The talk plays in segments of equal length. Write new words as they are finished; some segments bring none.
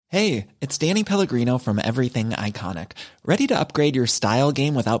Hey, it's Danny Pellegrino from Everything Iconic. Ready to upgrade your style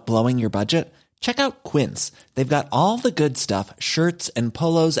game without blowing your budget? Check out Quince. They've got all the good stuff, shirts and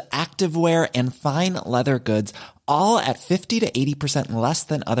polos, activewear, and fine leather goods, all at 50 to 80% less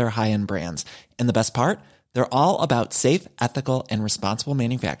than other high-end brands. And the best part? They're all about safe, ethical, and responsible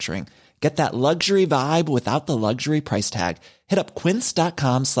manufacturing. Get that luxury vibe without the luxury price tag. Hit up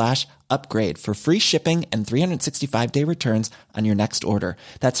quince.com/upgrade for free shipping and 365-day returns on your next order.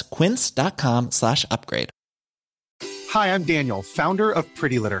 That's quince.com/upgrade. Hi, I'm Daniel, founder of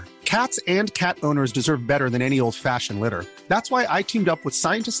Pretty Litter. Cats and cat owners deserve better than any old-fashioned litter. That's why I teamed up with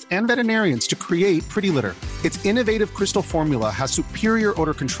scientists and veterinarians to create Pretty Litter. Its innovative crystal formula has superior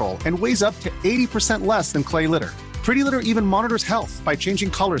odor control and weighs up to 80% less than clay litter. Pretty Litter even monitors health by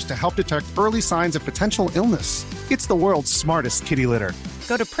changing colors to help detect early signs of potential illness. It's the world's smartest kitty litter.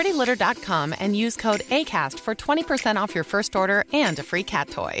 Go to prettylitter.com and use code ACAST for 20% off your first order and a free cat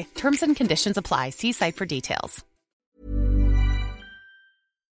toy. Terms and conditions apply. See site for details.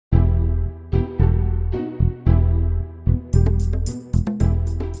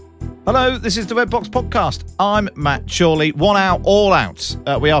 Hello, this is the Red Box Podcast. I'm Matt Chorley. 1 hour, all out.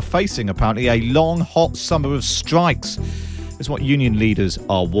 We are facing, apparently, a long, hot summer of strikes. Is what union leaders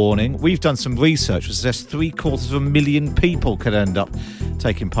are warning. We've done some research which suggests 750,000 people could end up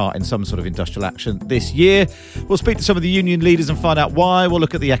taking part in some sort of industrial action this year. We'll speak to some of the union leaders and find out why. We'll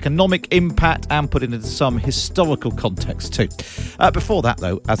look at the economic impact and put it into some historical context too. Before that,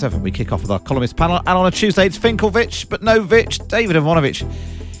 though, as ever, we kick off with our columnist panel. And on a Tuesday, it's Finkelvich, but no Vich, David Ivanovich.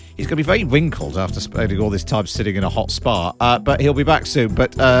 He's going to be very wrinkled after spending all this time sitting in a hot spa, but he'll be back soon.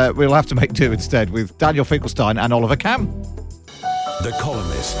 But we'll have to make do instead with Daniel Finkelstein and Oliver Cam. The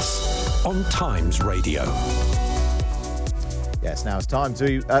Columnists on Times Radio. Yes, now it's time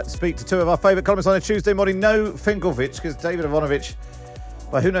to speak to two of our favourite columnists on a Tuesday morning. No Finkelvich, because David Ivanovich,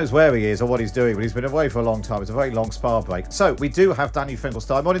 well, who knows where he is or what he's doing, but he's been away for a long time. It's a very long spa break. So we do have Danny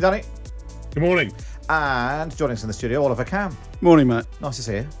Finkelstein. Morning, Danny. Good morning. And joining us in the studio, Oliver Cam. Morning, Matt. Nice to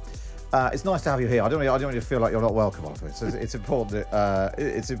see you. It's nice to have you here. I don't want you to feel like you're not welcome, Oliver. It's important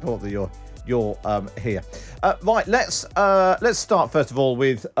that you're here. Right, let's start first of all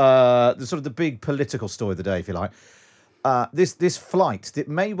with the big political story of the day, if you like. This flight that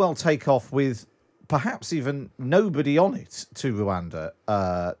may well take off with perhaps even nobody on it to Rwanda,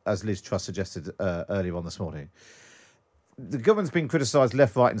 as Liz Truss suggested earlier on this morning. The government's been criticised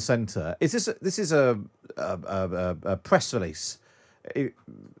left, right, and centre. This is a press release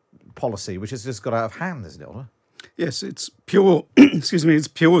policy which has just got out of hand, isn't it, Oliver? Yes, it's pure. It's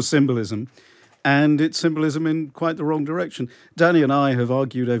pure symbolism, and it's symbolism in quite the wrong direction. Danny and I have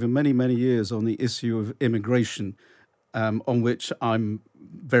argued over many, many years on the issue of immigration, on which I'm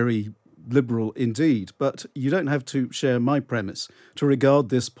very liberal indeed. But you don't have to share my premise to regard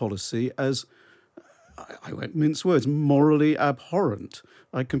this policy as, I won't mince words, morally abhorrent.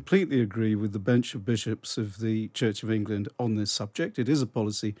 I completely agree with the bench of bishops of the Church of England on this subject. It is a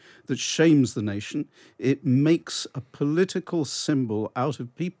policy that shames the nation. It makes a political symbol out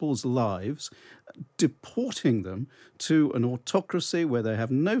of people's lives, deporting them to an autocracy where they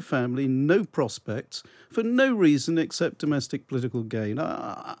have no family, no prospects, for no reason except domestic political gain.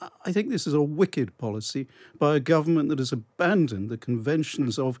 I think this is a wicked policy by a government that has abandoned the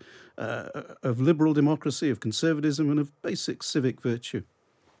conventions of liberal democracy, of conservatism, and of basic civic virtue.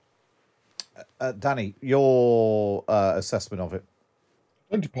 Danny, your assessment of it?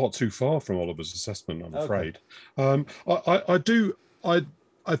 I don't depart too far from Oliver's assessment, I'm afraid.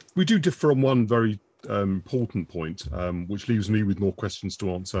 We do differ on one very important point, which leaves me with more questions to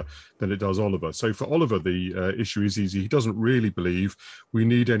answer than it does Oliver. So for Oliver, the issue is easy. He doesn't really believe we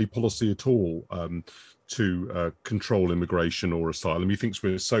need any policy at all to control immigration or asylum. He thinks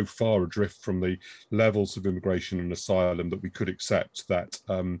we're so far adrift from the levels of immigration and asylum that we could accept that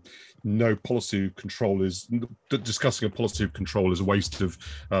no policy of control is, discussing a policy of control is a waste of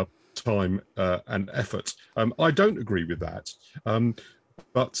time and effort. I don't agree with that.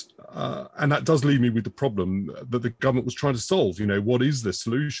 But and that does leave me with the problem that the government was trying to solve. You know, what is the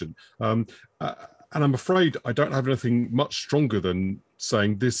solution? And I'm afraid I don't have anything much stronger than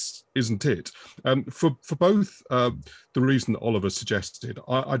saying this isn't it. For both the reason that Oliver suggested,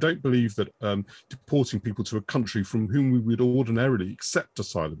 I don't believe that deporting people to a country from whom we would ordinarily accept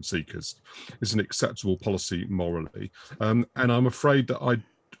asylum seekers is an acceptable policy morally. And I'm afraid that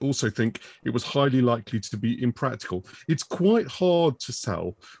also think it was highly likely to be impractical. It's quite hard to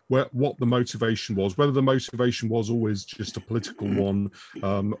tell what the motivation was, whether the motivation was always just a political one,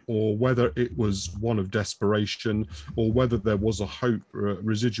 or whether it was one of desperation, or whether there was a hope,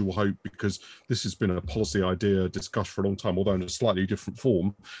 residual hope, because this has been a policy idea discussed for a long time, although in a slightly different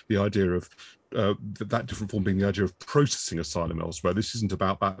form. The idea of that different form being the idea of processing asylum elsewhere. This isn't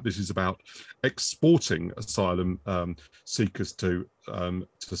about that. This is about exporting asylum seekers to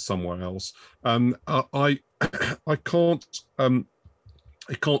somewhere else. I can't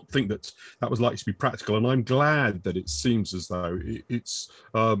think that was likely to be practical, and I'm glad that it seems as though it's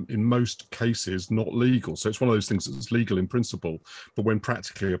in most cases not legal. So it's one of those things that's legal in principle, but when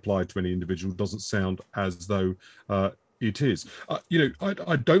practically applied to any individual, doesn't sound as though it is.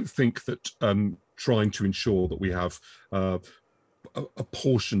 I don't think that trying to ensure that we have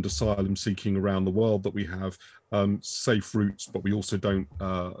apportioned asylum seeking around the world, that we have safe routes, but we also don't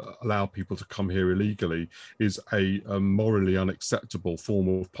allow people to come here illegally, is a morally unacceptable form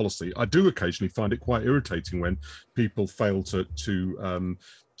of policy. I do occasionally find it quite irritating when people fail to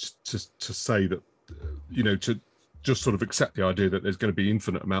say that, to just sort of accept the idea that there's going to be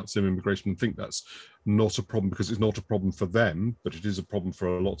infinite amounts of immigration and think that's not a problem, because it's not a problem for them, but it is a problem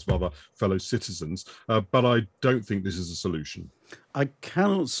for lots of other fellow citizens. But I don't think this is a solution. I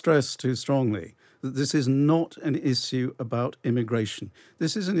cannot stress too strongly that this is not an issue about immigration.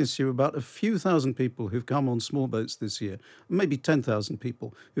 This is an issue about a few thousand people who've come on small boats this year, maybe 10,000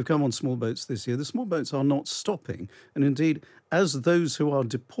 people who've come on small boats this year. The small boats are not stopping. And indeed, as those who are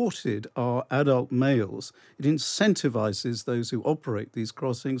deported are adult males, it incentivizes those who operate these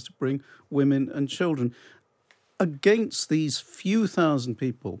crossings to bring women and children. Against these few thousand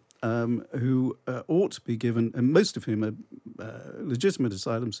people who ought to be given, and most of whom are legitimate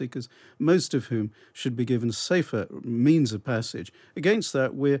asylum seekers, most of whom should be given safer means of passage. Against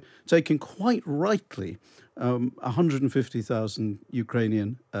that, we're taking quite rightly 150,000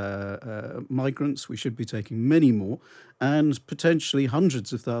 Ukrainian migrants. We should be taking many more, and potentially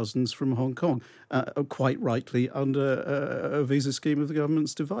hundreds of thousands from Hong Kong, quite rightly under a visa scheme of the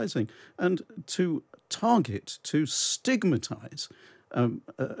government's devising. And to target, to stigmatise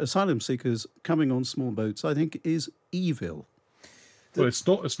asylum seekers coming on small boats, I think, is evil. Well, it's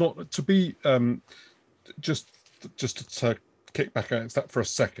not to be just to kick back at that for a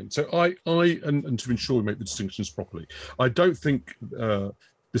second. So I and to ensure we make the distinctions properly, I don't think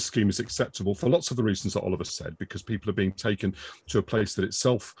this scheme is acceptable for lots of the reasons that Oliver said, because people are being taken to a place that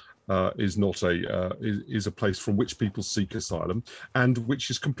itself is not is a place from which people seek asylum, and which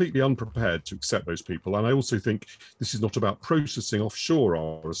is completely unprepared to accept those people. And I also think this is not about processing offshore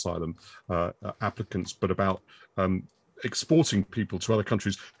our asylum applicants, but about exporting people to other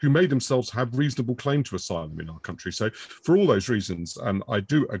countries who may themselves have reasonable claim to asylum in our country. So for all those reasons, I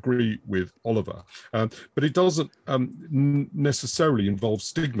do agree with Oliver, but it doesn't necessarily involve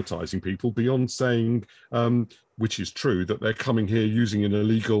stigmatizing people beyond saying, which is true, that they're coming here using an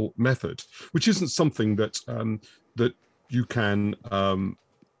illegal method, which isn't something that that you can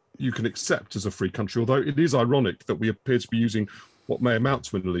accept as a free country, although it is ironic that we appear to be using what may amount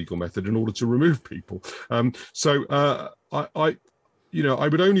to an illegal method in order to remove people. I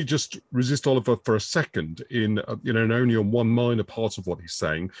would only just resist Oliver for a second in only on one minor part of what he's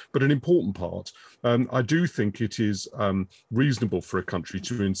saying, but an important part. I do think it is reasonable for a country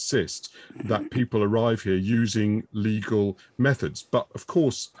to insist that people arrive here using legal methods. But of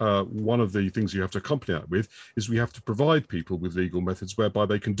course, one of the things you have to accompany that with is we have to provide people with legal methods whereby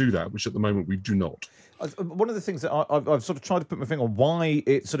they can do that, which at the moment we do not. One of the things that I've sort of tried to put my finger on why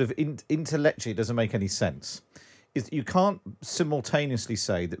it sort of intellectually doesn't make any sense is that you can't simultaneously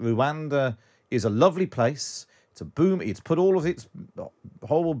say that Rwanda is a lovely place, it's a boom, it's put all of its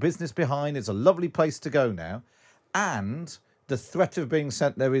whole business behind, it's a lovely place to go now, and the threat of being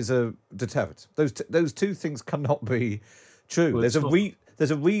sent there is a deterrent. Those two things cannot be true. Well,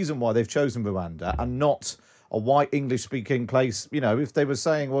 there's a reason why they've chosen Rwanda and not a white English-speaking place. If they were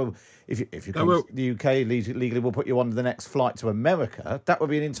saying, well, if you come to the UK legally, we'll put you on the next flight to America, that would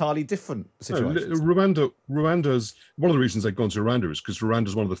be an entirely different situation. Rwanda's one of the reasons they've gone to Rwanda is because Rwanda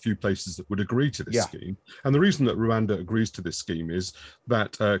is one of the few places that would agree to this scheme. And the reason that Rwanda agrees to this scheme is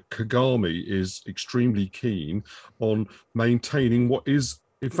that Kagame is extremely keen on maintaining what is,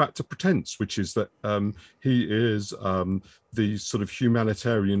 in fact, a pretense, which is that he is the sort of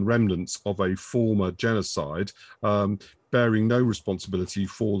humanitarian remnants of a former genocide, bearing no responsibility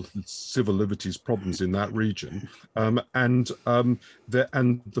for the civil liberties problems in that region, and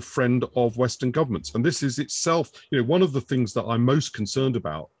the friend of Western governments. And this is itself, one of the things that I'm most concerned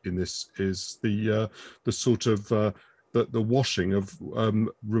about in this is the sort of the washing of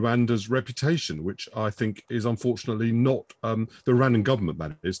Rwanda's reputation, which I think is unfortunately not the Rwandan government,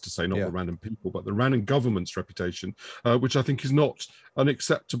 that is to say, not the Rwandan people, but the Rwandan government's reputation, which I think is not an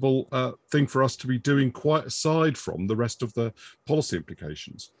acceptable thing for us to be doing, quite aside from the rest of the policy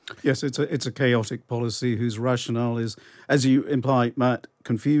implications. Yes, it's a chaotic policy whose rationale is, as you imply, Matt,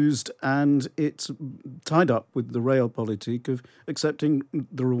 confused, and it's tied up with the realpolitik of accepting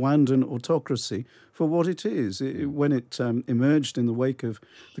the Rwandan autocracy for what it is. When it emerged in the wake of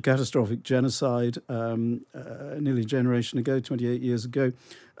the catastrophic genocide nearly a generation ago, 28 years ago,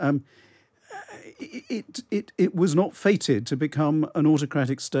 it was not fated to become an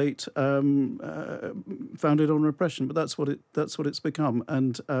autocratic state founded on repression, but that's what it's become.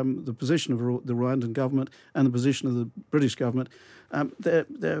 And the position of the Rwandan government and the position of the British government,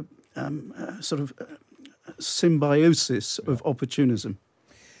 they're sort of symbiosis of opportunism.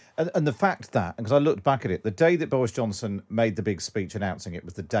 And the fact that, because I looked back at it, the day that Boris Johnson made the big speech announcing it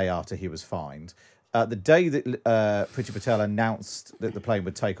was the day after he was fined. The day that Priti Patel announced that the plane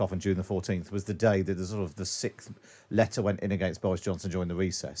would take off on June the 14th was the day that the sixth letter went in against Boris Johnson during the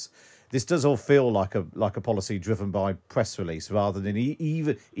recess. This does all feel like a policy driven by press release rather than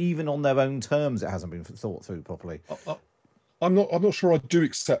even on their own terms. It hasn't been thought through properly. I'm not sure I do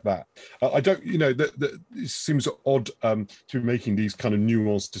accept that. I don't, it seems odd to be making these kind of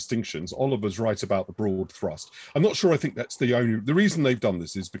nuanced distinctions. Oliver's right about the broad thrust. I'm not sure I think that's the reason they've done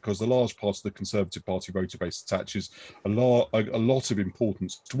this is because the large part of the Conservative Party voter base attaches a lot of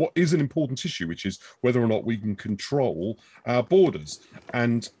importance to what is an important issue, which is whether or not we can control our borders.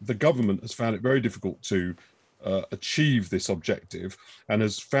 And the government has found it very difficult to achieve this objective, and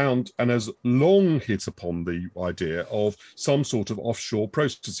has long hit upon the idea of some sort of offshore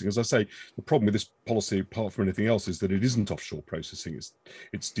processing. As I say, the problem with this policy, apart from anything else, is that it isn't offshore processing;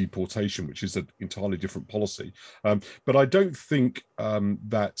 it's deportation, which is an entirely different policy. But I don't think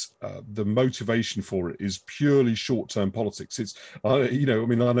that the motivation for it is purely short-term politics. It's I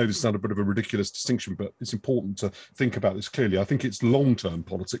know this sounds a bit of a ridiculous distinction, but it's important to think about this clearly. I think it's long-term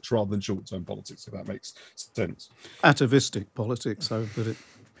politics rather than short-term politics, if that makes sense. Atavistic politics, I would put it.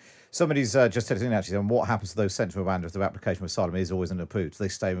 Somebody's just said in actually on what happens to those sent to Rwanda if their application for asylum is always unapproved. Do they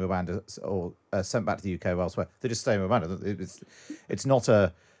stay in Rwanda or sent back to the UK or elsewhere? They just stay in Rwanda. It's not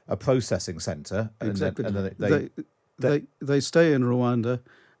a processing centre. Exactly. They stay in Rwanda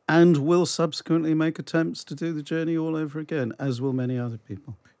and will subsequently make attempts to do the journey all over again, as will many other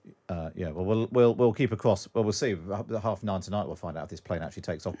people. We'll keep across. Well, we'll see. At 9:30 tonight, we'll find out if this plane actually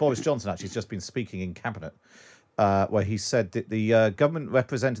takes off. Boris Johnson actually has just been speaking in cabinet, where he said that the government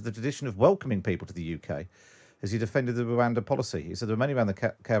represented the tradition of welcoming people to the UK, as he defended the Rwanda policy. He said there were many around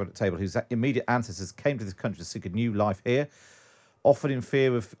the cabinet table whose immediate ancestors came to this country to seek a new life here, often in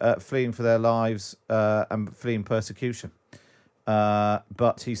fear of fleeing for their lives and fleeing persecution.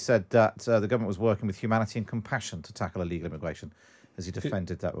 But he said that the government was working with humanity and compassion to tackle illegal immigration, as he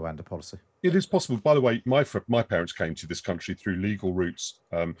defended that Rwanda policy. It is possible. By the way, my parents came to this country through legal routes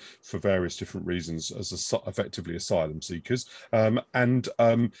for various different reasons, as effectively asylum seekers.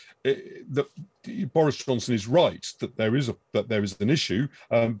 Boris Johnson is right that there is an issue,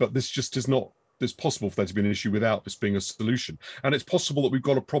 but this just is not. It's possible for there to be an issue without this being a solution. And it's possible that we've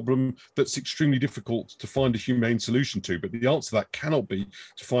got a problem that's extremely difficult to find a humane solution to, but the answer to that cannot be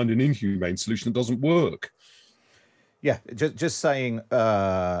to find an inhumane solution that doesn't work. Yeah, just saying,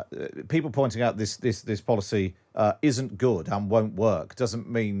 people pointing out this policy isn't good and won't work doesn't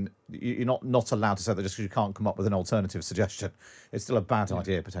mean you're not allowed to say that just because you can't come up with an alternative suggestion. It's still a bad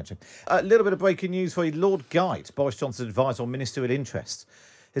idea, potentially. A little bit of breaking news for you. Lord Geidt, Boris Johnson's advisor on ministerial interests,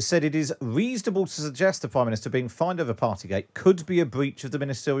 has said it is reasonable to suggest the Prime Minister being fined over Partygate could be a breach of the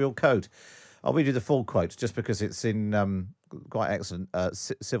ministerial code. I'll read you the full quote just because it's in quite excellent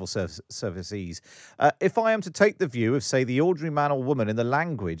civil service-ese. If I am to take the view of, say, the ordinary man or woman in the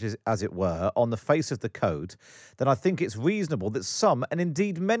language, as it were, on the face of the code, then I think it's reasonable that some, and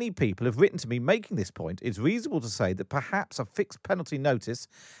indeed many people have written to me making this point. It's reasonable to say that perhaps a fixed penalty notice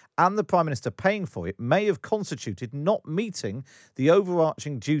and the Prime Minister paying for it may have constituted not meeting the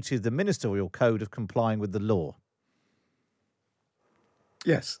overarching duty of the ministerial code of complying with the law.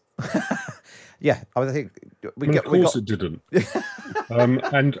 Yes. Yeah, I think it didn't. And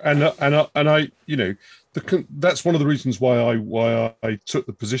I, that's one of the reasons why I took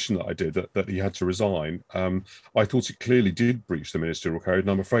the position that I did, that he had to resign. I thought it clearly did breach the ministerial code, and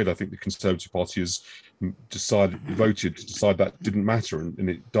I'm afraid I think the Conservative Party has voted to decide that didn't matter, and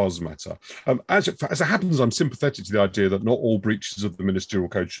it does matter. As it happens, I'm sympathetic to the idea that not all breaches of the ministerial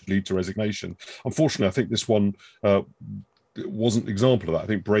code should lead to resignation. Unfortunately, I think this one wasn't an example of that. I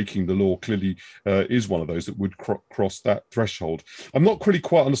think breaking the law clearly is one of those that would cross that threshold. I'm not really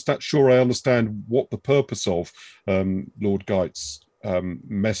quite I understand what the purpose of Lord Geit's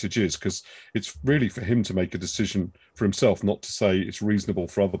message is, because it's really for him to make a decision for himself, not to say it's reasonable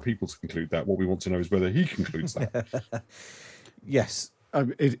for other people to conclude that. What we want to know is whether he concludes that. Yes.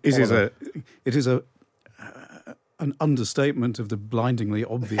 It is an understatement of the blindingly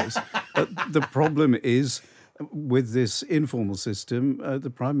obvious. The problem is, with this informal system, the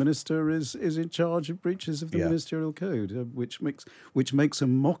Prime Minister is in charge of breaches of the ministerial code, which makes a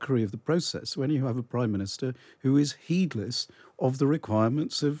mockery of the process when you have a Prime Minister who is heedless of the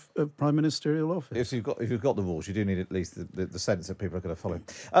requirements of Prime Ministerial office. If you've got the rules, you do need at least the sense that people are going to follow.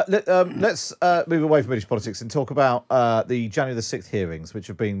 Let's move away from British politics and talk about the January the 6th hearings, which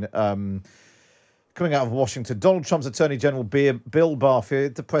have been coming out of Washington. Donald Trump's Attorney General Bill Barr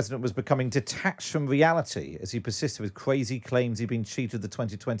feared the president was becoming detached from reality as he persisted with crazy claims he'd been cheated of the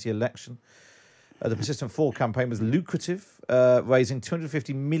 2020 election. The Persistent 4 campaign was lucrative, raising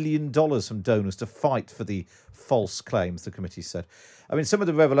 $250 million from donors to fight for the false claims, the committee said. I mean, some of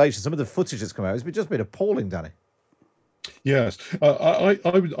the revelations, some of the footage that's come out has just been appalling, Danny. Yes,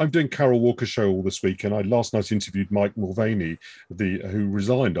 I'm doing Carol Walker's show all this week, and I last night interviewed Mike Mulvaney, who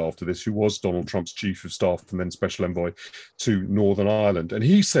resigned after this, who was Donald Trump's chief of staff and then special envoy to Northern Ireland, and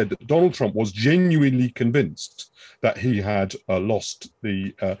he said that Donald Trump was genuinely convinced that he had lost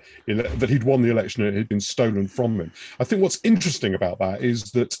that he'd won the election and it had been stolen from him. I think what's interesting about that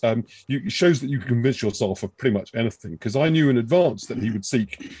is that it shows that you can convince yourself of pretty much anything, because I knew in advance that he would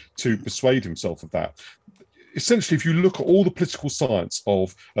seek to persuade himself of that. Essentially, if you look at all the political science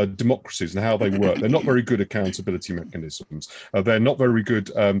of democracies and how they work, they're not very good accountability mechanisms. They're not very good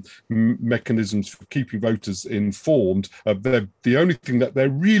mechanisms for keeping voters informed. The only thing that they're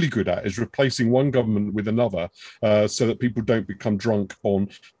really good at is replacing one government with another so that people don't become drunk on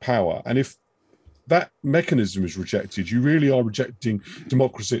power. And if that mechanism is rejected, you really are rejecting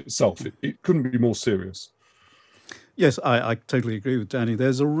democracy itself. It couldn't be more serious. Yes, I totally agree with Danny.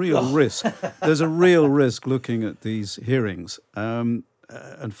 There's a real risk. There's a real risk looking at these hearings and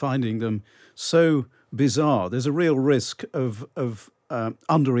finding them so bizarre. There's a real risk of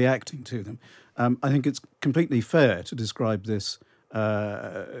underreacting to them. I think it's completely fair to describe this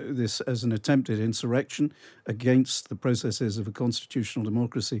as an attempted insurrection against the processes of a constitutional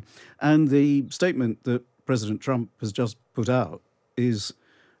democracy. And the statement that President Trump has just put out is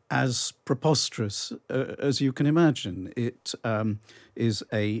as preposterous as you can imagine. It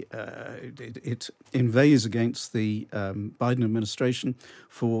inveighs against the Biden administration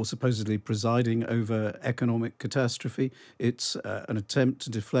for supposedly presiding over economic catastrophe. It's an attempt to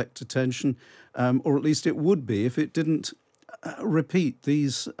deflect attention, or at least it would be if it didn't repeat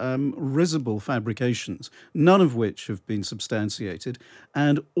these risible fabrications, none of which have been substantiated,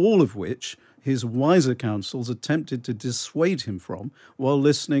 and all of which his wiser counsels attempted to dissuade him from while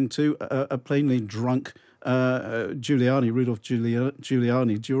listening to a plainly drunk Rudolph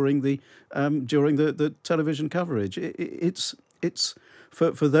Giuliani during the television coverage. It's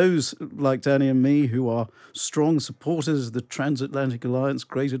for those like Danny and me who are strong supporters of the Transatlantic Alliance,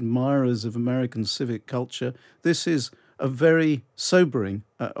 great admirers of American civic culture, this is a very sobering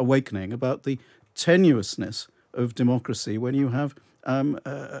awakening about the tenuousness of democracy when you have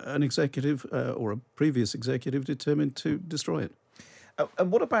an executive or a previous executive determined to destroy it.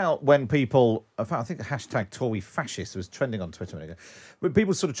 And what about when people, in fact, I think the hashtag Tory fascist was trending on Twitter a minute ago, when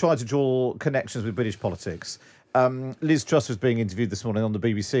people sort of tried to draw connections with British politics. Liz Truss was being interviewed this morning on the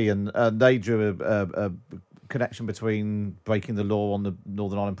BBC, and they drew a connection between breaking the law on the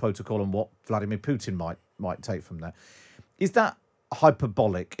Northern Ireland Protocol and what Vladimir Putin might take from that. Is that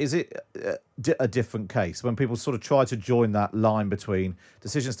hyperbolic? Is it a different case when people sort of try to join that line between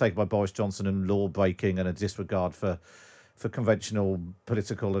decisions taken by Boris Johnson and law breaking and a disregard for conventional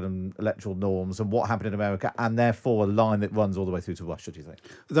political and electoral norms and what happened in America, and therefore a line that runs all the way through to Russia, do you think?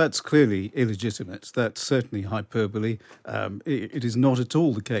 That's clearly illegitimate. That's certainly hyperbole. It is not at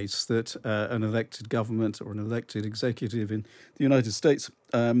all the case that an elected government or an elected executive in the United States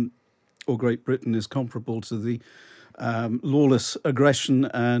or Great Britain is comparable to the lawless aggression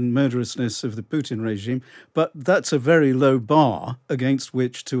and murderousness of the Putin regime, but that's a very low bar against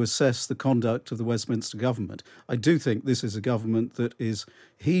which to assess the conduct of the Westminster government. I do think this is a government that is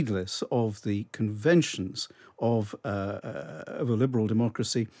heedless of the conventions of a liberal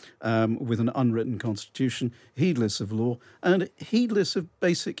democracy with an unwritten constitution, heedless of law, and heedless of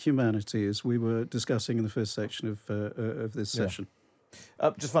basic humanity, as we were discussing in the first section of this session.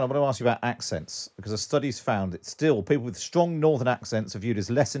 Just finally, I want to ask you about accents, because a study's found that still people with strong northern accents are viewed as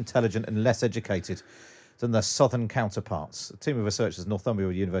less intelligent and less educated than their southern counterparts. A team of researchers at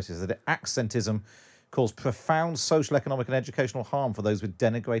Northumbria University said that accentism caused profound social, economic and educational harm for those with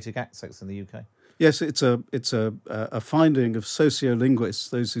denigrated accents in the UK. Yes, it's a finding of sociolinguists,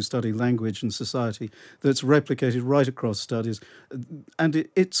 those who study language and society, that's replicated right across studies, and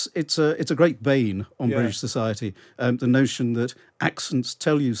it's a great bane on British society. The notion that accents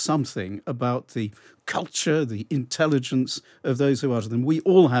tell you something about the culture, the intelligence of those who utter them. We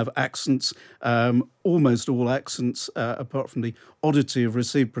all have accents, almost all accents, apart from the oddity of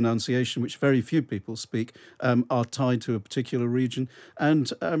received pronunciation, which very few people speak, are tied to a particular region. And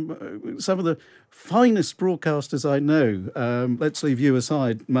some of the finest broadcasters I know, let's leave you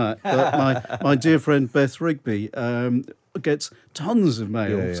aside, Matt, but my dear friend Beth Rigby gets tons of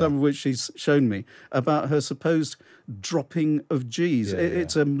mail, some of which she's shown me, about her supposed dropping of G's.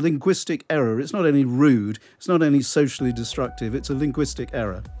 It's a linguistic error. It's not any rude. It's not any socially destructive. It's a linguistic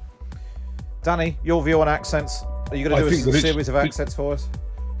error. Danny, your view on accents? Are you going to do a series of accents for us?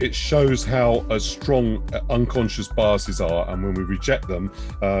 It shows how strong unconscious biases are, and when we reject them,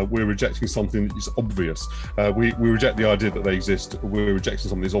 we're rejecting something that is obvious. We reject the idea that they exist. We're rejecting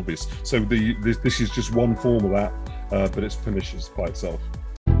something that's obvious. So this is just one form of that, but it's pernicious by itself.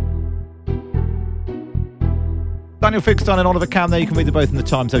 Daniel Figstein and Oliver Cam there. You can read them both in the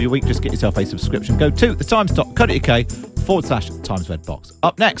Times every week. Just get yourself a subscription. Go to thetimes.co.uk/Times Red Box.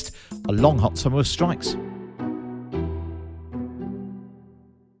 Up next, a long hot summer of strikes.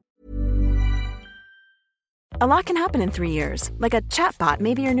 A lot can happen in 3 years, like a chatbot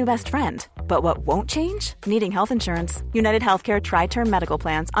may be your new best friend. But what won't change? Needing health insurance. United Healthcare Tri-Term Medical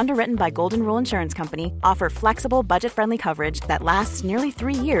Plans, underwritten by Golden Rule Insurance Company, offer flexible, budget-friendly coverage that lasts nearly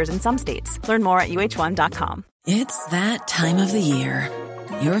 3 years in some states. Learn more at uh1.com. It's that time of the year.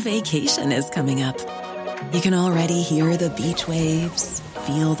 Your vacation is coming up. You can already hear the beach waves,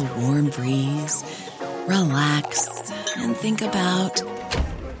 feel the warm breeze, relax, and think about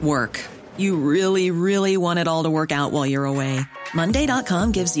work. You really, really want it all to work out while you're away.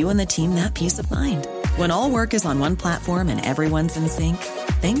 Monday.com gives you and the team that peace of mind. When all work is on one platform and everyone's in sync,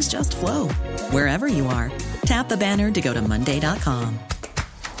 things just flow. Wherever you are, tap the banner to go to Monday.com.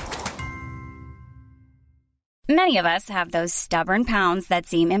 Many of us have those stubborn pounds that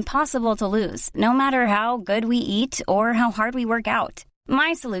seem impossible to lose, no matter how good we eat or how hard we work out.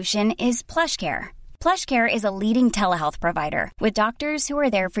 My solution is PlushCare. PlushCare is a leading telehealth provider with doctors who are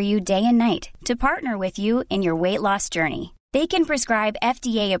there for you day and night to partner with you in your weight loss journey. They can prescribe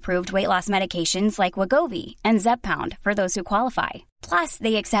FDA-approved weight loss medications like Wegovy and Zepbound for those who qualify. Plus,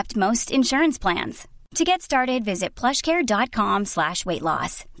 they accept most insurance plans. To get started, visit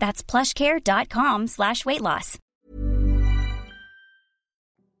plushcare.com/weightloss. That's plushcare.com/weightloss.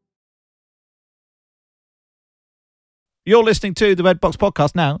 You're listening to the Red Box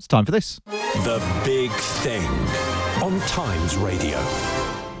Podcast. Now it's time for this. The Big Thing on Times Radio.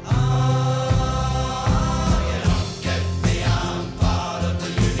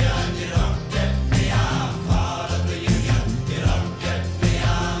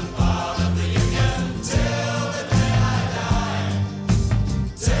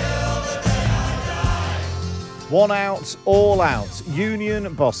 One out, all out.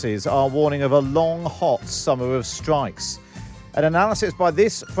 Union bosses are warning of a long, hot summer of strikes. An analysis by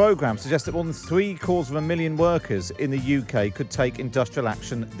this programme suggests that more than 750,000 workers in the UK could take industrial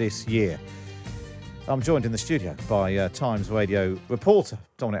action this year. I'm joined in the studio by Times Radio reporter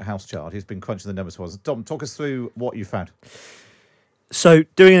Dominic Housechild, who's been crunching the numbers for us. Dom, talk us through what you found. So,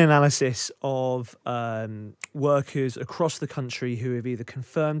 doing an analysis of workers across the country who have either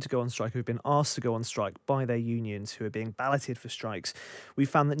confirmed to go on strike or have been asked to go on strike by their unions, who are being balloted for strikes, we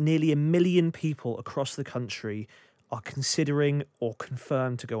found that nearly 1 million people across the country are considering or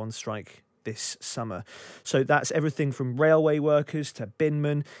confirmed to go on strike this summer. So that's everything from railway workers to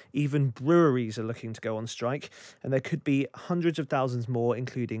binmen. Even breweries are looking to go on strike. And there could be hundreds of thousands more,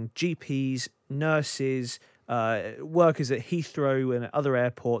 including GPs, nurses, workers at Heathrow and at other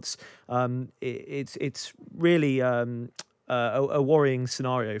airports. It's really a worrying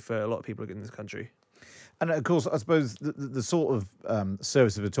scenario for a lot of people in this country. And of course, I suppose the sort of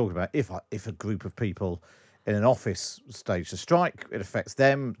services we're talking about, if a group of people in an office stage a strike, it affects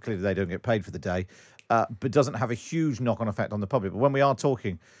them. Clearly, they don't get paid for the day, but doesn't have a huge knock-on effect on the public. But when we are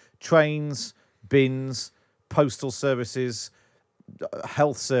talking trains, bins, postal services,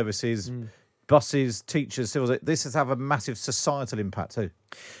 health services, buses, teachers, civil, this has have a massive societal impact too.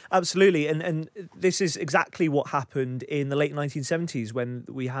 Absolutely, and this is exactly what happened in the late 1970s when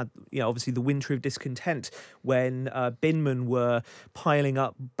we had, obviously the winter of discontent, when binmen were piling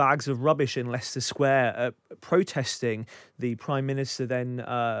up bags of rubbish in Leicester Square, protesting the Prime Minister then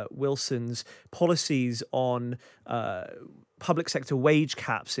Wilson's policies on public sector wage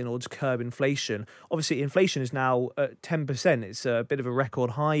caps in order to curb inflation. Obviously, inflation is now at 10%. It's a bit of a record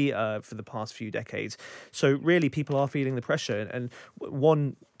high for the past few decades. So really, people are feeling the pressure. And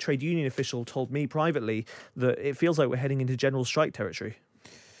one trade union official told me privately that it feels like we're heading into general strike territory.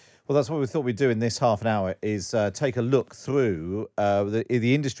 Well, that's what we thought we'd do in this half an hour, is take a look through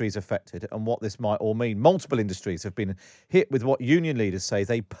the industries affected and what this might all mean. Multiple industries have been hit with what union leaders say is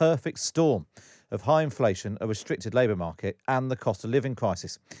a perfect storm of high inflation, a restricted labour market and the cost of living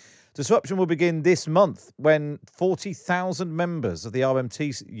crisis. Disruption will begin this month when 40,000 members of the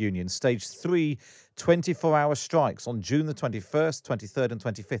RMT union staged 3 24-hour strikes on June the 21st, 23rd and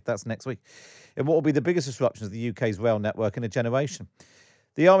 25th. That's next week. In what will be the biggest disruptions of the UK's rail network in a generation.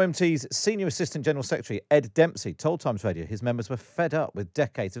 The RMT's Senior Assistant General Secretary, Ed Dempsey, told Times Radio his members were fed up with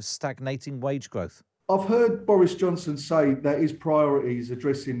decades of stagnating wage growth. I've heard Boris Johnson say that his priority is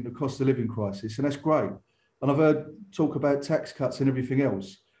addressing the cost of living crisis, and that's great. And I've heard talk about tax cuts and everything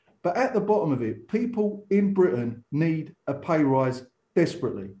else. But at the bottom of it, people in Britain need a pay rise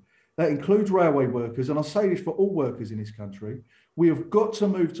desperately. That includes railway workers, and I say this for all workers in this country. We have got to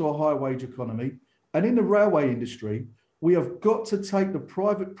move to a high wage economy. And in the railway industry, we have got to take the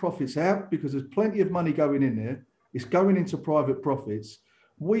private profits out because there's plenty of money going in there. It's going into private profits.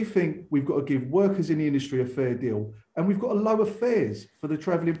 We think we've got to give workers in the industry a fair deal, and we've got to lower fares for the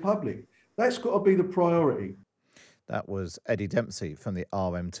travelling public. That's got to be the priority. That was Eddie Dempsey from the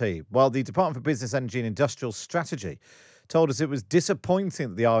RMT. While the Department for Business, Energy and Industrial Strategy told us it was disappointing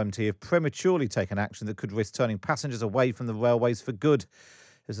that the RMT have prematurely taken action that could risk turning passengers away from the railways for good.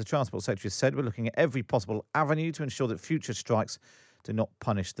 As the Transport Secretary said, we're looking at every possible avenue to ensure that future strikes do not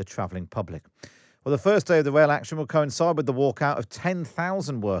punish the travelling public. Well, the first day of the rail action will coincide with the walkout of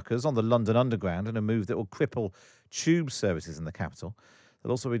 10,000 workers on the London Underground in a move that will cripple tube services in the capital.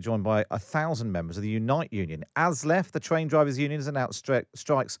 They'll also be joined by 1,000 members of the Unite Union. ASLEF, the train drivers' union, has announced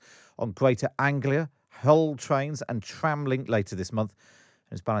strikes on Greater Anglia, Hull trains and Tramlink later this month,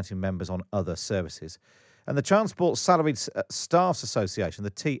 and is balancing members on other services. And the Transport Salaried Staffs Association,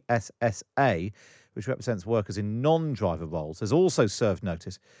 the TSSA, which represents workers in non-driver roles, has also served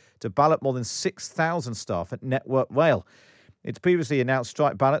notice to ballot more than 6,000 staff at Network Rail. It's previously announced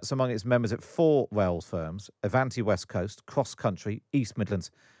strike ballots among its members at 4 rail firms: Avanti West Coast, Cross Country, East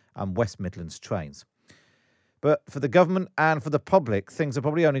Midlands and West Midlands Trains. But for the government and for the public, things are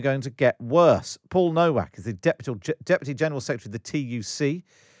probably only going to get worse. Paul Nowak is the Deputy General Secretary of the TUC,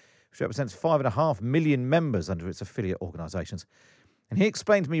 which represents 5.5 million members under its affiliate organisations. And he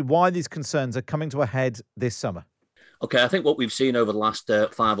explained to me why these concerns are coming to a head this summer. OK, I think what we've seen over the last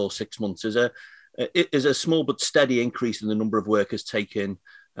 5 or 6 months is a small but steady increase in the number of workers taking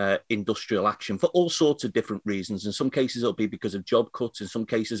industrial action for all sorts of different reasons. In some cases, it'll be because of job cuts. In some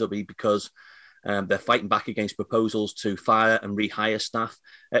cases, it'll be because they're fighting back against proposals to fire and rehire staff.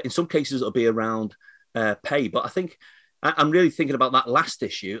 In some cases, it'll be around pay. But I think I'm really thinking about that last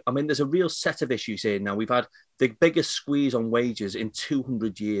issue. I mean, there's a real set of issues here now. We've had the biggest squeeze on wages in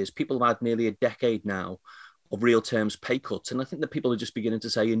 200 years. People have had nearly a decade now of real terms pay cuts. And I think that people are just beginning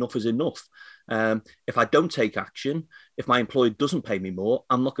to say enough is enough. If I don't take action, if my employer doesn't pay me more,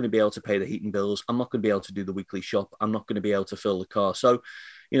 I'm not going to be able to pay the heating bills. I'm not going to be able to do the weekly shop. I'm not going to be able to fill the car. So,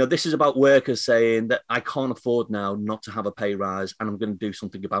 this is about workers saying that I can't afford now not to have a pay rise and I'm going to do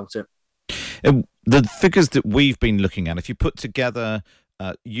something about it. The figures that we've been looking at, if you put together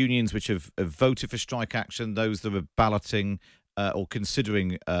unions which have voted for strike action, those that are balloting or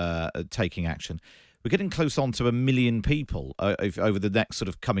considering taking action, we're getting close on to 1 million people over the next sort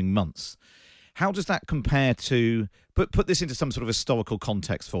of coming months. How does that compare to, put this into some sort of historical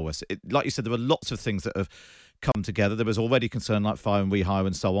context for us? Like you said, there are lots of things that have come together. There was already concern like fire and rehire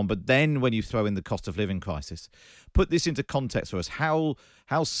and so on. But then when you throw in the cost of living crisis, put this into context for us. How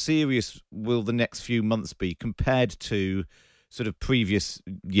serious will the next few months be compared to sort of previous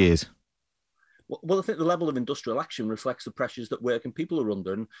years? Well, I think the level of industrial action reflects the pressures that working people are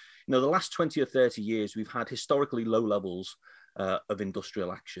under. And, the last 20 or 30 years, we've had historically low levels of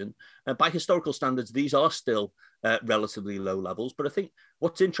industrial action. By historical standards, these are still relatively low levels. But I think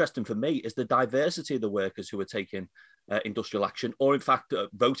what's interesting for me is the diversity of the workers who are taking industrial action, or in fact,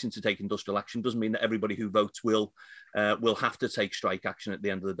 voting to take industrial action doesn't mean that everybody who votes will have to take strike action at the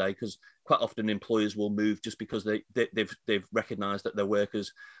end of the day, because quite often employers will move just because they've recognised that their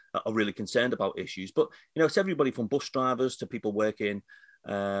workers are really concerned about issues. But, it's everybody from bus drivers to people working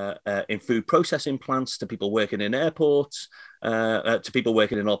in food processing plants, to people working in airports, to people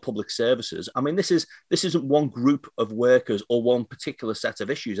working in our public services. I mean, this isn't one group of workers or one particular set of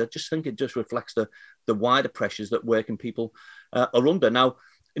issues. I just think it just reflects the wider pressures that working people are under. Now,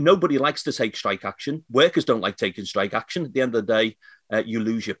 nobody likes to take strike action. Workers don't like taking strike action. At the end of the day, you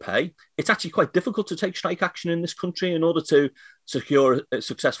lose your pay. It's actually quite difficult to take strike action in this country. In order to secure a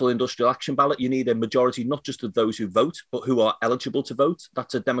successful industrial action ballot, you need a majority, not just of those who vote, but who are eligible to vote.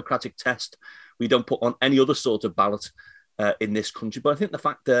 That's a democratic test we don't put on any other sort of ballot in this country. But I think the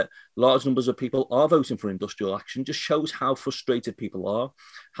fact that large numbers of people are voting for industrial action just shows how frustrated people are,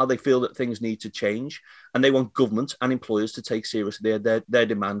 how they feel that things need to change, and they want government and employers to take seriously their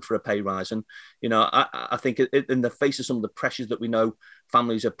demand for a pay rise. And, you know, I think in the face of some of the pressures that we know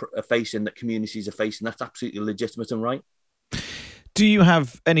families are facing, that communities are facing, that's absolutely legitimate and right. Do you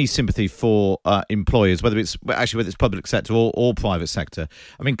have any sympathy for employers, whether it's public sector or private sector?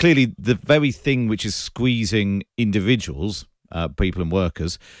 I mean, clearly the very thing which is squeezing individuals, people and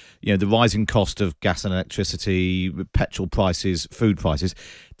workers, you know, the rising cost of gas and electricity, petrol prices, food prices,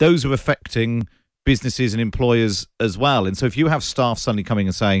 those are affecting businesses and employers as well. And so if you have staff suddenly coming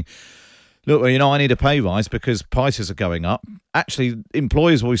and saying, look, you know, I need a pay rise because prices are going up. Actually,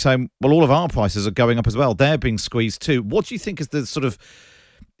 employers will be saying, well, all of our prices are going up as well. They're being squeezed too. What do you think is the sort of,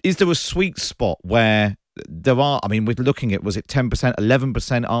 is there a sweet spot where there are, I mean, we're looking at, was it 10%, 11%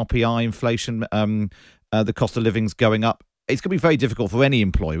 RPI inflation, the cost of living's going up. It's going to be very difficult for any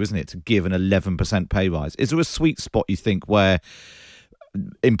employer, isn't it, to give an 11% pay rise. Is there a sweet spot, you think, where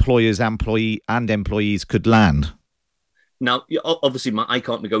employers, employees could land? Now, obviously, I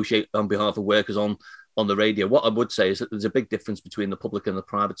can't negotiate on behalf of workers on the radio. What I would say is that there's a big difference between the public and the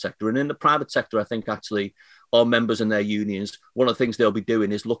private sector. And in the private sector, I think actually our members and their unions, one of the things they'll be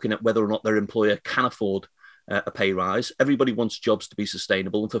doing is looking at whether or not their employer can afford a pay rise. Everybody wants jobs to be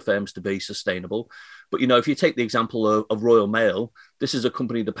sustainable and for firms to be sustainable. But, you know, if you take the example of Royal Mail, this is a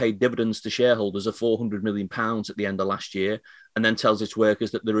company that paid dividends to shareholders of £400 million at the end of last year, and then tells its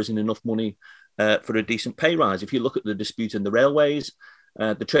workers that there isn't enough money for a decent pay rise. If you look at the dispute in the railways,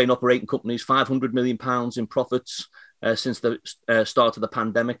 the train operating companies, £500 million in profits since the start of the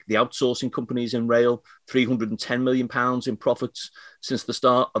pandemic. The outsourcing companies in rail, £310 million in profits since the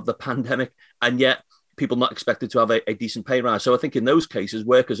start of the pandemic. And yet people not expected to have a decent pay rise. So I think in those cases,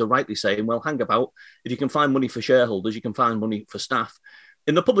 workers are rightly saying, well, hang about. If you can find money for shareholders, you can find money for staff.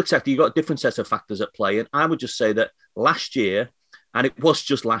 In the public sector, you've got a different set of factors at play. And I would just say that last year, and it was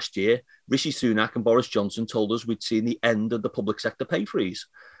just last year, Rishi Sunak and Boris Johnson told us we'd seen the end of the public sector pay freeze.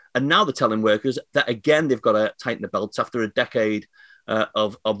 And now they're telling workers that, again, they've got to tighten the belts after a decade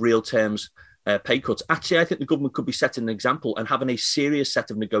of real terms pay cuts. Actually, I think the government could be setting an example and having a serious set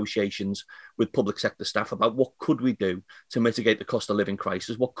of negotiations with public sector staff about what could we do to mitigate the cost of living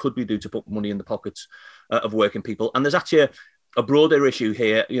crisis, what could we do to put money in the pockets of working people. And there's actually a broader issue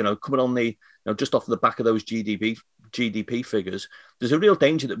here, you know, coming on just off the back of those GDP figures. There's a real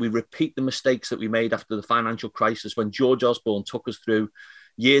danger that we repeat the mistakes that we made after the financial crisis, when George Osborne took us through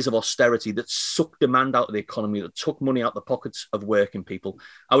years of austerity that sucked demand out of the economy, that took money out the pockets of working people.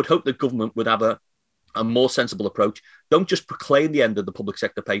 I would hope that government would have a more sensible approach. Don't just proclaim the end of the public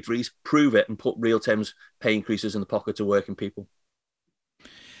sector pay freeze, prove it and put real terms pay increases in the pockets of working people.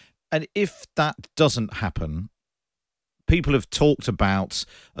 And if that doesn't happen, people have talked about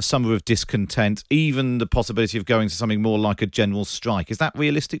a summer of discontent, even the possibility of going to something more like a general strike. Is that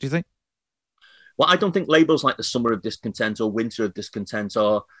realistic, do you think? Well, I don't think labels like the summer of discontent or winter of discontent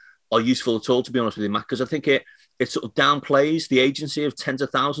are useful at all, to be honest with you, Matt, because I think it sort of downplays the agency of tens of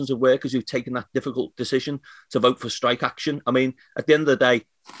thousands of workers who've taken that difficult decision to vote for strike action. I mean, at the end of the day,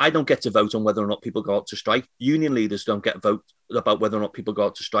 I don't get to vote on whether or not people go out to strike. Union leaders don't get a vote about whether or not people go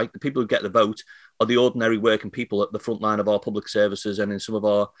out to strike. The people who get the vote are the ordinary working people at the front line of our public services and in some of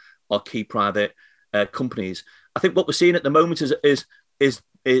our key private companies. I think what we're seeing at the moment is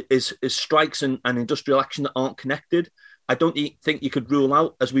strikes and industrial action that aren't connected. I don't think you could rule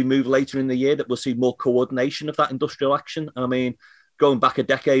out, as we move later in the year, that we'll see more coordination of that industrial action. I mean, going back a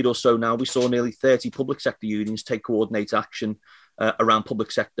decade or so now, we saw nearly 30 public sector unions take coordinated action around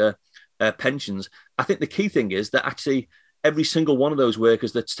public sector pensions. I think the key thing is that actually every single one of those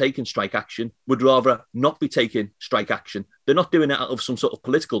workers that's taken strike action would rather not be taking strike action. They're not doing it out of some sort of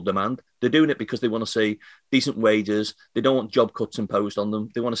political demand. They're doing it because they want to see decent wages. They don't want job cuts imposed on them.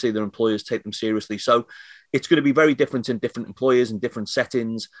 They want to see their employers take them seriously. So it's going to be very different in different employers and different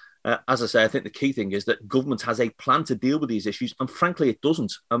settings. As I say, I think the key thing is that government has a plan to deal with these issues. And frankly, it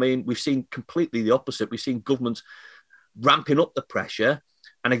doesn't. I mean, we've seen completely the opposite. We've seen government ramping up the pressure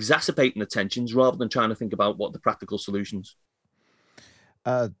and exacerbating the tensions rather than trying to think about what the practical solutions.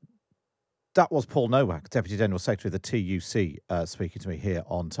 That was Paul Nowak, Deputy General Secretary of the TUC, speaking to me here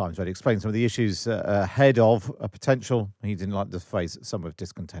on Times Radio, explaining some of the issues ahead of a potential, he didn't like the phrase, summer of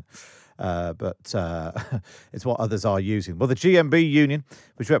discontent, but it's what others are using. Well, the GMB union,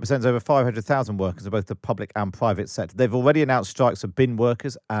 which represents over 500,000 workers in both the public and private sector, they've already announced strikes of bin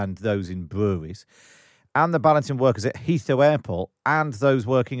workers and those in breweries, and the balancing workers at Heathrow Airport and those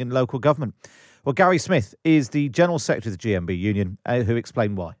working in local government. Well, Gary Smith is the General Secretary of the GMB union, who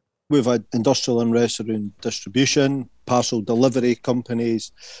explained why. We've had industrial unrest around distribution, parcel delivery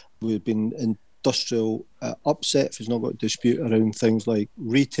companies. We've been industrial upset, if it's not got a dispute around things like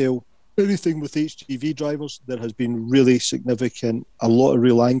retail. Anything with HGV drivers, there has been really significant, a lot of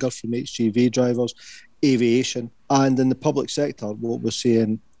real anger from HGV drivers, aviation. And in the public sector, what we're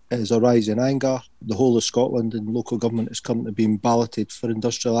seeing is a rise in anger. The whole of Scotland and local government is currently being balloted for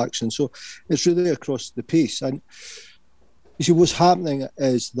industrial action. So it's really across the piece. And you see, what's happening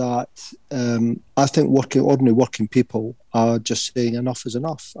is that I think ordinary working people are just saying enough is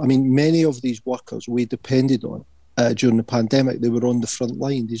enough. I mean, many of these workers we depended on during the pandemic. They were on the front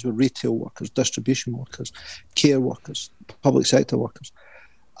line. These were retail workers, distribution workers, care workers, public sector workers.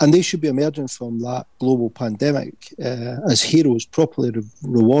 And they should be emerging from that global pandemic as heroes, properly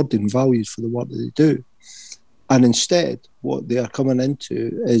rewarding values for the work that they do. And instead, what they are coming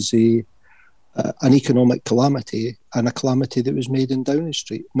into is an economic calamity, and a calamity that was made in Downing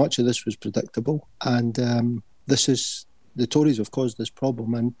Street. Much of this was predictable, and the Tories have caused this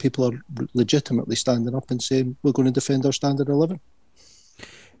problem, and people are legitimately standing up and saying we're going to defend our standard of living.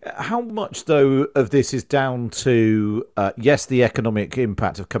 How much, though, of this is down to yes, the economic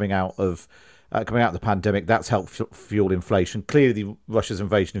impact of coming out of the pandemic? That's helped fuel inflation. Clearly, Russia's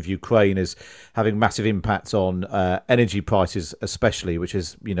invasion of Ukraine is having massive impacts on energy prices, especially, which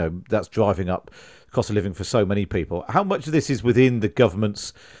is, that's driving up cost of living for so many people. How much of this is within the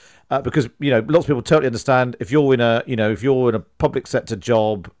government's? Because lots of people totally understand if you're in a public sector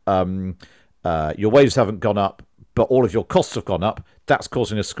job, your wages haven't gone up, but all of your costs have gone up. That's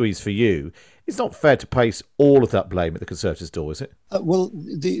causing a squeeze for you. It's not fair to place all of that blame at the Conservatives' door, is it? Well,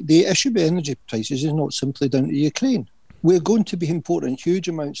 the issue with energy prices is not simply down to Ukraine. We're going to be importing huge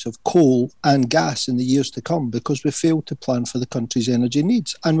amounts of coal and gas in the years to come because we failed to plan for the country's energy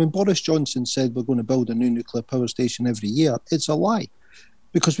needs. And when Boris Johnson said we're going to build a new nuclear power station every year, it's a lie,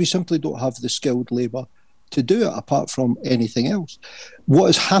 because we simply don't have the skilled labour to do it, apart from anything else. What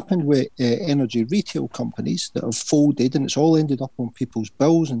has happened with energy retail companies that have folded, and it's all ended up on people's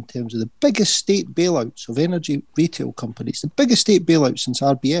bills in terms of the biggest state bailouts of energy retail companies, the biggest state bailouts since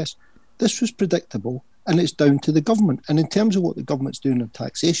RBS. This was predictable, and it's down to the government. And in terms of what the government's doing on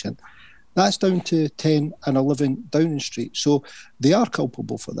taxation, that's down to 10 and 11 Downing Street. So they are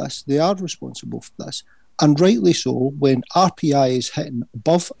culpable for this. They are responsible for this. And rightly so, when RPI is hitting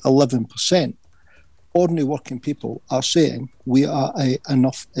above 11%, ordinary working people are saying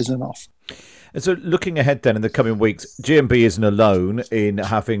enough is enough. And so looking ahead then in the coming weeks, GMB isn't alone in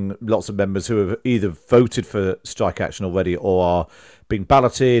having lots of members who have either voted for strike action already or are being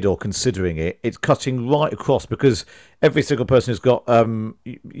balloted or considering it. It's cutting right across because every single person who's got,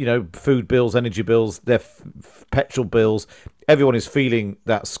 food bills, energy bills, their petrol bills, everyone is feeling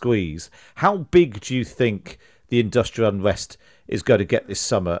that squeeze. How big do you think the industrial unrest is going to get this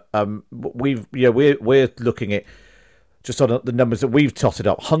summer? We're looking at, just on the numbers that we've totted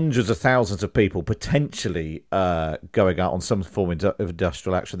up, hundreds of thousands of people potentially going out on some form of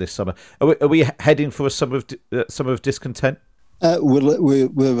industrial action this summer. Are we heading for a summer of discontent? We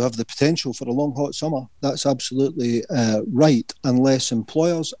have the potential for a long, hot summer. That's absolutely right, unless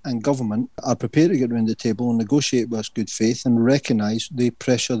employers and government are prepared to get around the table and negotiate with us good faith and recognise the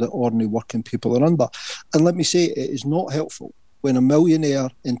pressure that ordinary working people are under. And let me say, it is not helpful when a millionaire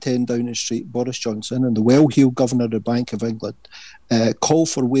in 10 Downing Street, Boris Johnson, and the well-heeled governor of the Bank of England call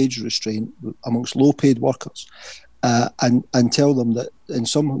for wage restraint amongst low-paid workers and tell them that in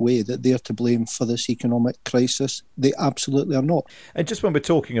some way that they're to blame for this economic crisis. They absolutely are not. And just when we're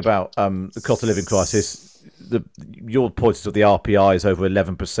talking about the cost of living crisis, your point is that the RPI is over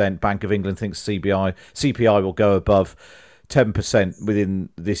 11%. Bank of England thinks CPI will go above 10% within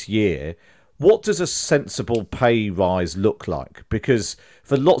this year. What does a sensible pay rise look like? Because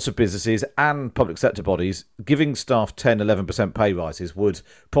for lots of businesses and public sector bodies, giving staff 10, 11% pay rises would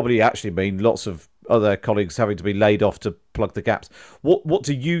probably actually mean lots of other colleagues having to be laid off to plug the gaps. What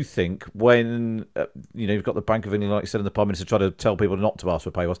do you think when you've got the Bank of England, like you said, and the Prime Minister trying to tell people not to ask for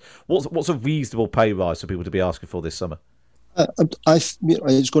a pay rise? What's a reasonable pay rise for people to be asking for this summer?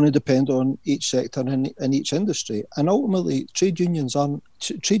 It's going to depend on each sector and each industry, and ultimately, trade unions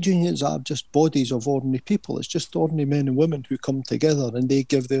are just bodies of ordinary people. It's just ordinary men and women who come together and they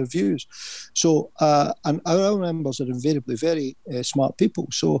give their views. So, and our members are invariably very smart people,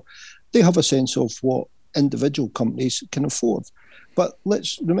 so they have a sense of what individual companies can afford. But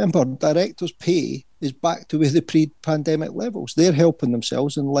let's remember, directors' pay is back to the pre-pandemic levels. They're helping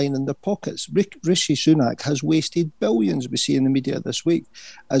themselves and lining their pockets. Rishi Sunak has wasted billions, we see in the media this week,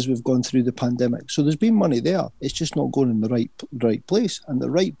 as we've gone through the pandemic. So there's been money there. It's just not going in the right place. And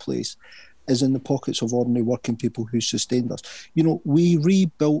the right place is in the pockets of ordinary working people who sustained us. You know, we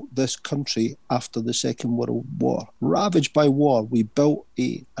rebuilt this country after the Second World War. Ravaged by war, we built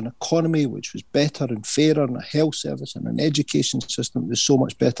an economy which was better and fairer, and a health service and an education system that was so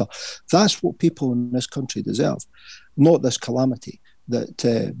much better. That's what people in this country deserve, not this calamity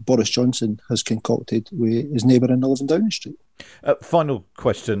that Boris Johnson has concocted with his neighbour in 11 Downing Street. Final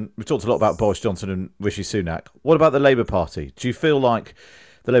question. We've talked a lot about Boris Johnson and Rishi Sunak. What about the Labour Party? Do you feel like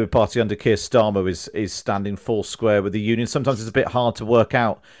the Labour Party under Keir Starmer is standing full square with the union? Sometimes it's a bit hard to work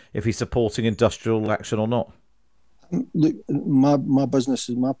out if he's supporting industrial action or not. Look, my business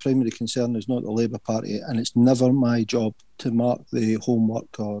is, my primary concern is not the Labour Party, and it's never my job to mark the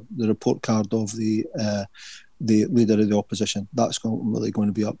homework or the report card of the leader of the opposition. That's ultimately going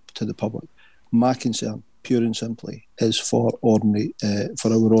to be up to the public. My concern, pure and simply, is for our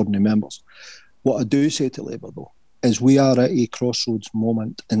ordinary members. What I do say to Labour, though, is we are at a crossroads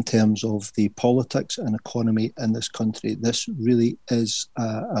moment in terms of the politics and economy in this country. This really is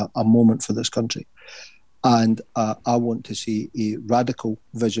a moment for this country. And I want to see a radical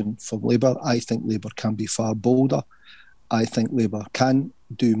vision from Labour. I think Labour can be far bolder. I think Labour can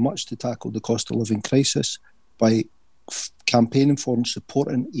do much to tackle the cost of living crisis by campaigning for and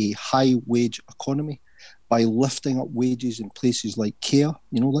supporting a high wage economy, by lifting up wages in places like care.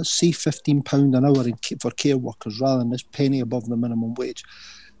 You know, let's see £15 an hour for care workers rather than this penny above the minimum wage.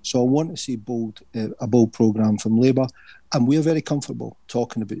 So I want to see a bold programme from Labour. And we're very comfortable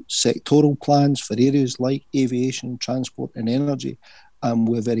talking about sectoral plans for areas like aviation, transport and energy. And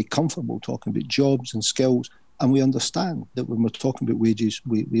we're very comfortable talking about jobs and skills. And we understand that when we're talking about wages,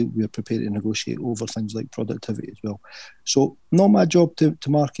 we are prepared to negotiate over things like productivity as well. So not my job to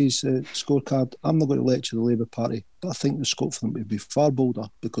mark his scorecard. I'm not going to lecture the Labour Party, but I think the scope for them to be far bolder,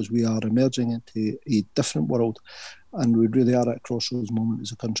 because we are emerging into a different world and we really are at a crossroads moment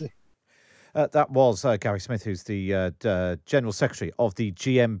as a country. That was Gary Smith, who's the General Secretary of the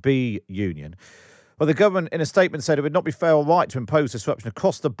GMB Union. Well, the government, in a statement, said it would not be fair or right to impose disruption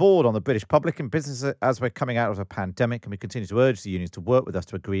across the board on the British public and businesses as we're coming out of a pandemic, and we continue to urge the unions to work with us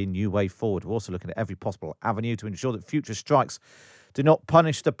to agree a new way forward. We're also looking at every possible avenue to ensure that future strikes do not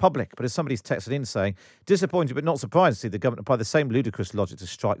punish the public. But as somebody's texted in saying, disappointed but not surprised to see the government apply the same ludicrous logic to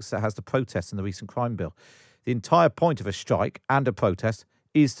strikes that has the protests in the recent crime bill. The entire point of a strike and a protest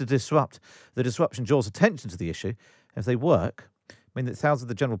is to disrupt. The disruption draws attention to the issue. If they work, mean that thousands of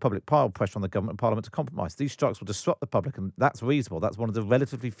the general public pile pressure on the government and Parliament to compromise. These strikes will disrupt the public, and that's reasonable. That's one of the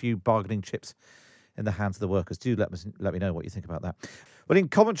relatively few bargaining chips in the hands of the workers. Do let me know what you think about that. Well, in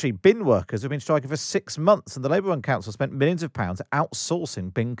Coventry, bin workers have been striking for 6 months, and the Labour-run council spent millions of pounds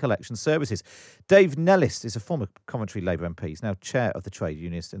outsourcing bin collection services. Dave Nellis is a former Coventry Labour MP. He's now chair of the Trade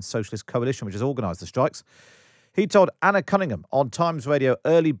Unionist and Socialist Coalition, which has organised the strikes. He told Anna Cunningham on Times Radio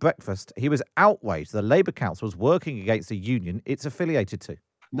Early Breakfast he was outraged the Labour Council was working against a union it's affiliated to.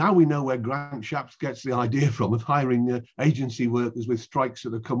 Now we know where Grant Shapps gets the idea from of hiring agency workers with strikes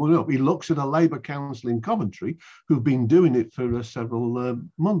that are coming up. He looks at a Labour council in Coventry who've been doing it for several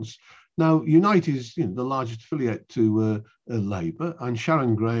months. Now, Unite is the largest affiliate to Labour, and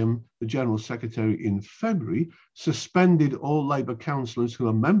Sharon Graham, the General Secretary in February, suspended all Labour councillors who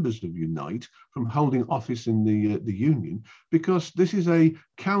are members of Unite from holding office in the union, because this is a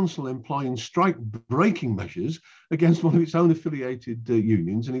council employing strike-breaking measures against one of its own affiliated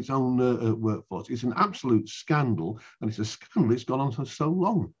unions and its own workforce. It's an absolute scandal, and it's a scandal it's gone on for so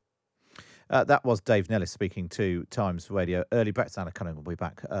long. That was Dave Nellis speaking to Times Radio Early Breakfast. Anna Cunningham will be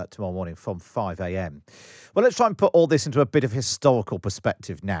back tomorrow morning from 5 a.m. Well, let's try and put all this into a bit of historical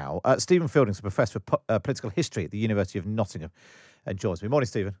perspective now. Stephen Fielding is a professor of political history at the University of Nottingham and joins me. Morning,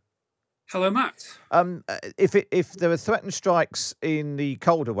 Stephen. Hello, Matt. If there are threatened strikes in the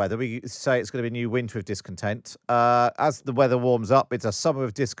colder weather, we say it's going to be a new winter of discontent. As the weather warms up, it's a summer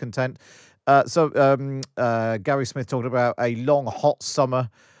of discontent. Gary Smith talked about a long, hot summer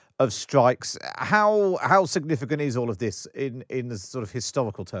of strikes. How significant is all of this in the sort of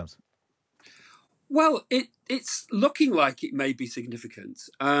historical terms? Well, it's looking like it may be significant.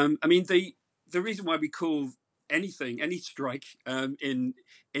 I mean, the reason why we call any strike in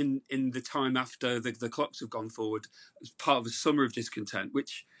the time after the clocks have gone forward as part of a summer of discontent,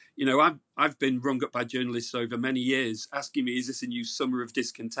 which, you know, I've been rung up by journalists over many years asking me, is this a new summer of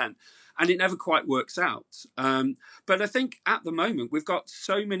discontent? And it never quite works out. But I think at the moment we've got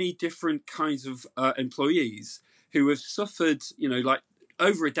so many different kinds of employees who have suffered, you know, like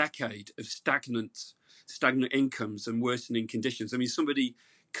over a decade of stagnant incomes and worsening conditions. I mean, somebody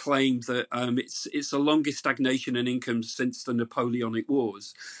claimed that it's the longest stagnation in incomes since the Napoleonic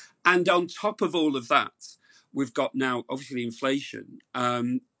Wars. And on top of all of that, we've got now obviously inflation.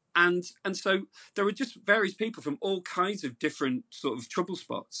 And so there are just various people from all kinds of different sort of trouble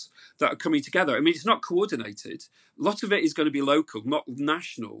spots that are coming together. I mean, it's not coordinated. A lot of it is going to be local, not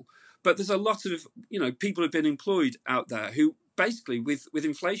national. But there's a lot of, you know, people have been employed out there who basically with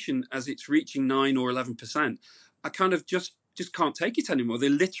inflation as it's reaching 9 or 11%, are kind of just can't take it anymore. They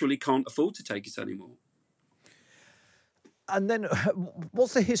literally can't afford to take it anymore. And then,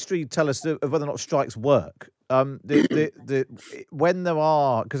 what's the history tell us of whether or not strikes work? When there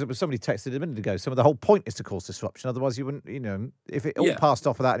are, because it was somebody texted a minute ago, some of the whole point is to cause disruption. Otherwise, you wouldn't, you know, if it all passed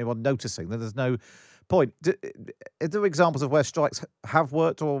off without anyone noticing, then there's no point. Are there examples of where strikes have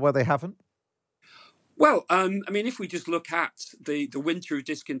worked or where they haven't? Well, I mean, if we just look at the winter of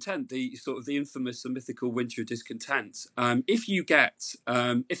discontent, the sort of the infamous and mythical winter of discontent,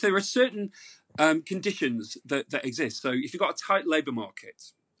 if there are certain conditions that exist, so if you've got a tight labour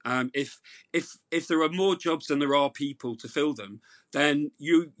market, if there are more jobs than there are people to fill them, then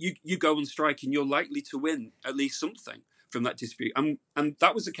you go on strike and you're likely to win at least something from that dispute. And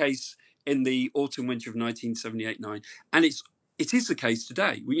that was the case in the autumn winter of 1978-9, and it is the case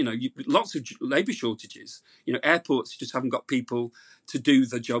today. You know, lots of labour shortages. You know, airports just haven't got people to do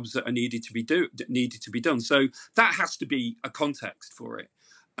the jobs that are needed to be done. So that has to be a context for it.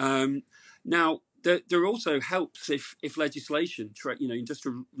 Now, there also helps if legislation, you know,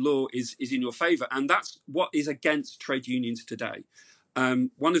 industrial law is in your favour, and that's what is against trade unions today.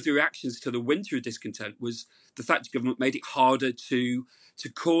 One of the reactions to the winter of discontent was the Thatcher government made it harder to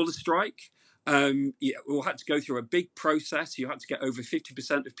call a strike. We had to go through a big process. You had to get over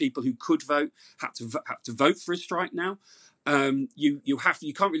 50% of people who could vote had to vote for a strike now. You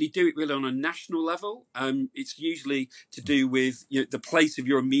can't really do it really on a national level. It's usually to do with, you know, the place of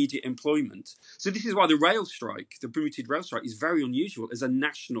your immediate employment. So this is why the rail strike, the booted rail strike, is very unusual as a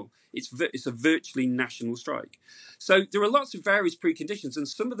national. It's a virtually national strike. So there are lots of various preconditions, and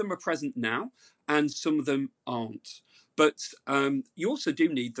some of them are present now, and some of them aren't. But you also do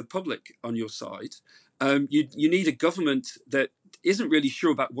need the public on your side. You need a government that isn't really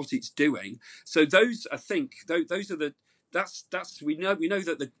sure about what it's doing. So those, I think, those are the. We know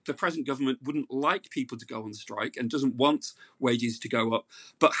that the present government wouldn't like people to go on strike and doesn't want wages to go up.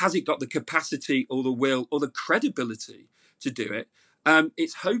 But has it got the capacity or the will or the credibility to do it?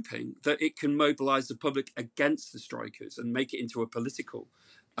 It's hoping that it can mobilise the public against the strikers and make it into a political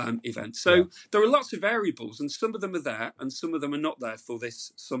event. So there are lots of variables, and some of them are there and some of them are not there for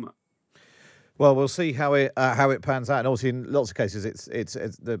this summer. Well, we'll see how it pans out, and also in lots of cases, it's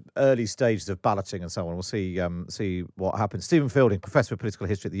the early stages of balloting and so on. We'll see what happens. Stephen Fielding, Professor of Political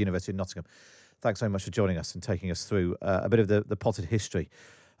History at the University of Nottingham. Thanks so much for joining us and taking us through a bit of the potted history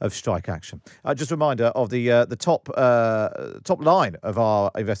of strike action. Just a reminder of the top line of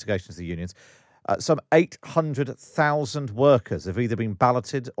our investigations of the unions. Some 800,000 workers have either been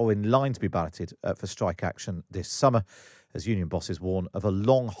balloted or in line to be balloted for strike action this summer, as union bosses warn of a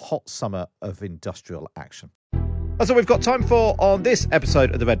long, hot summer of industrial action. That's all we've got time for on this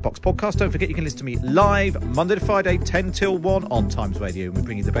episode of the Red Box Podcast. Don't forget you can listen to me live Monday to Friday, 10 till 1 on Times Radio. And we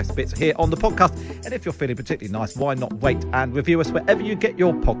bring you the best bits here on the podcast. And if you're feeling particularly nice, why not wait and review us wherever you get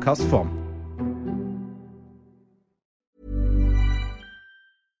your podcasts from.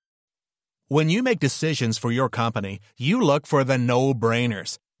 When you make decisions for your company, you look for the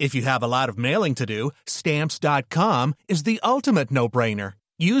no-brainers. If you have a lot of mailing to do, Stamps.com is the ultimate no-brainer.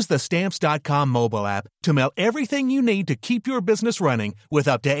 Use the Stamps.com mobile app to mail everything you need to keep your business running with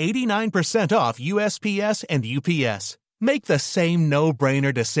up to 89% off USPS and UPS. Make the same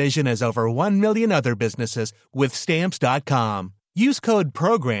no-brainer decision as over 1 million other businesses with Stamps.com. Use code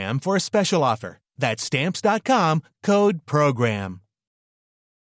PROGRAM for a special offer. That's Stamps.com, code PROGRAM.